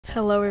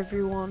Hello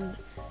everyone,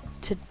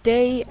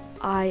 today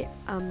I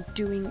am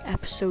doing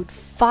episode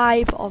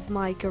 5 of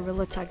my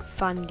Gorilla Tag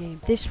fan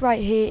game. This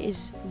right here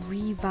is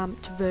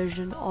revamped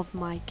version of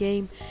my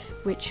game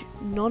which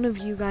none of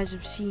you guys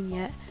have seen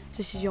yet.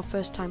 This is your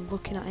first time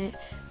looking at it.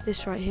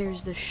 This right here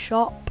is the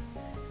shop,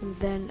 and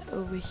then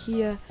over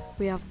here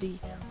we have the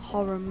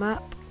horror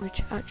map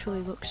which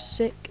actually looks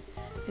sick.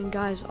 And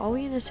guys, are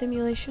we in a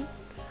simulation?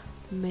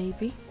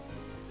 Maybe.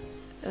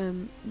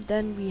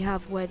 Then we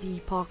have where the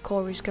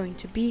parkour is going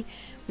to be,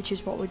 which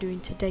is what we're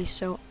doing today.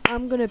 So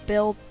I'm going to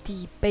build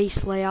the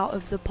base layout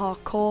of the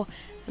parkour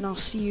and I'll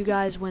see you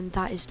guys when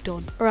that is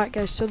done. Alright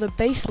guys, so the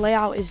base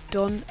layout is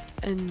done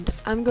and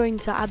I'm going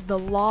to add the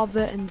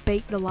lava and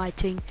bake the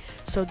lighting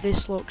so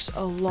this looks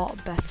a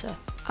lot better.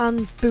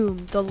 And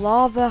boom, the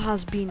lava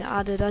has been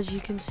added. As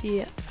you can see,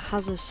 it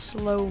has a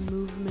slow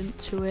movement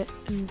to it,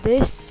 and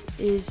this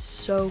is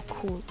so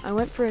cool. I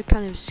went for a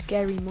kind of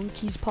scary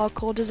monkeys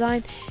parkour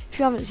design. If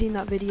you haven't seen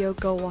that video,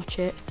 go watch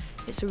it.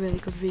 It's a really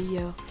good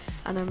video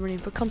and I'm running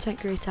for content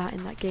creator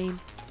in that game,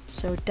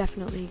 so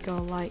definitely go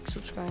like,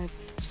 subscribe,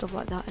 stuff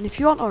like that. And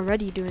if you aren't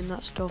already doing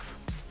that stuff,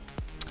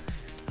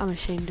 I'm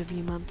ashamed of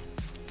you, man.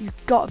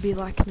 You've got to be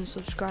liking and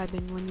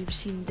subscribing when you've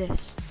seen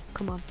this.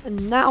 Come on.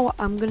 And now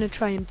I'm going to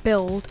try and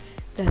build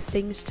the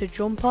things to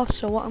jump off.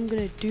 So what I'm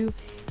going to do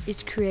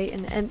is create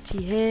an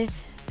empty here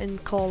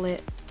and call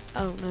it,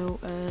 I don't know,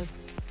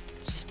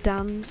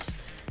 stands.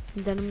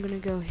 And then I'm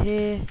going to go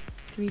here,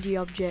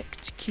 3D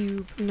object,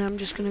 cube. And I'm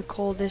just going to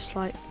call this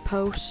like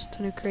post. I'm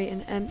going to create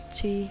an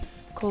empty,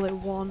 call it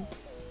 1.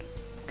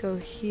 Go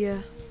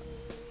here,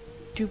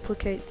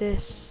 duplicate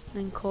this,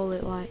 and call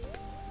it like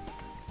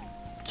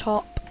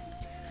top.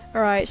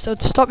 Alright, so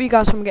to stop you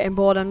guys from getting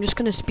bored, I'm just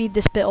going to speed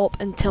this bit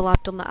up until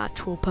I've done the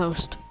actual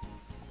post.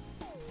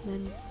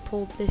 Then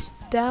pull this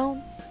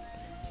down.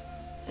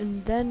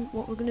 And then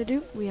what we're going to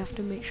do, we have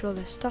to make sure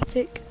they're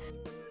static.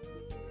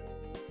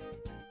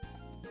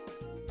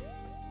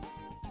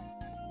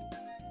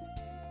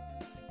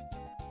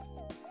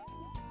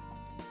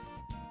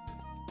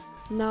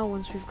 Now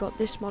once we've got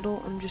this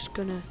model, I'm just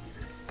going to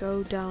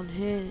go down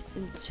here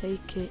and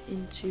take it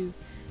into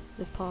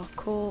the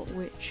parkour,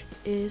 which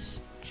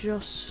is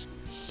just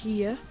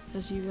here.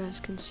 As you guys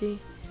can see,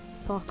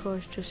 parkour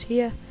is just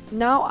here.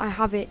 Now I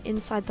have it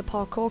inside the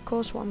parkour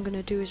course. What I'm going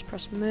to do is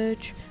press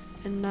merge,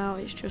 and now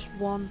it's just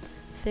one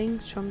thing,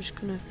 so I'm just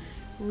going to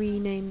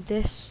rename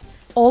this.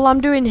 All I'm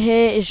doing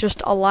here is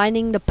just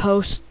aligning the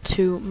post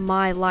to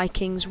my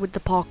likings with the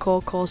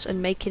parkour course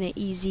and making it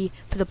easy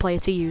for the player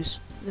to use.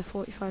 The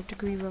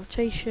 45-degree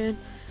rotation,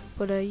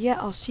 but yeah,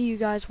 I'll see you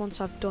guys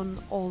once I've done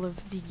all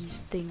of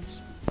these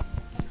things.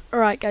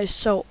 Alright guys,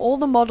 so all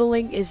the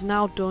modeling is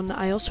now done.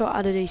 I also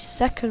added a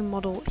second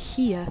model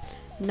here.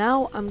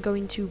 Now I'm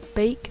going to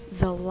bake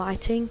the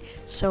lighting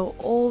so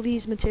all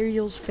these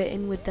materials fit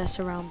in with their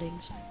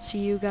surroundings. See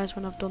you guys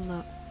when I've done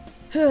that.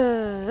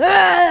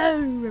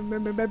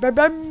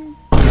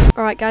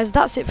 Alright guys,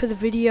 that's it for the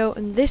video,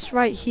 and this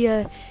right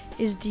here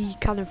is the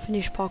kind of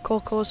finished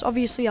parkour course.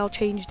 Obviously I'll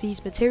change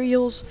these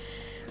materials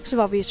because of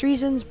obvious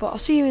reasons, but I'll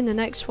see you in the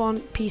next one.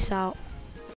 Peace out.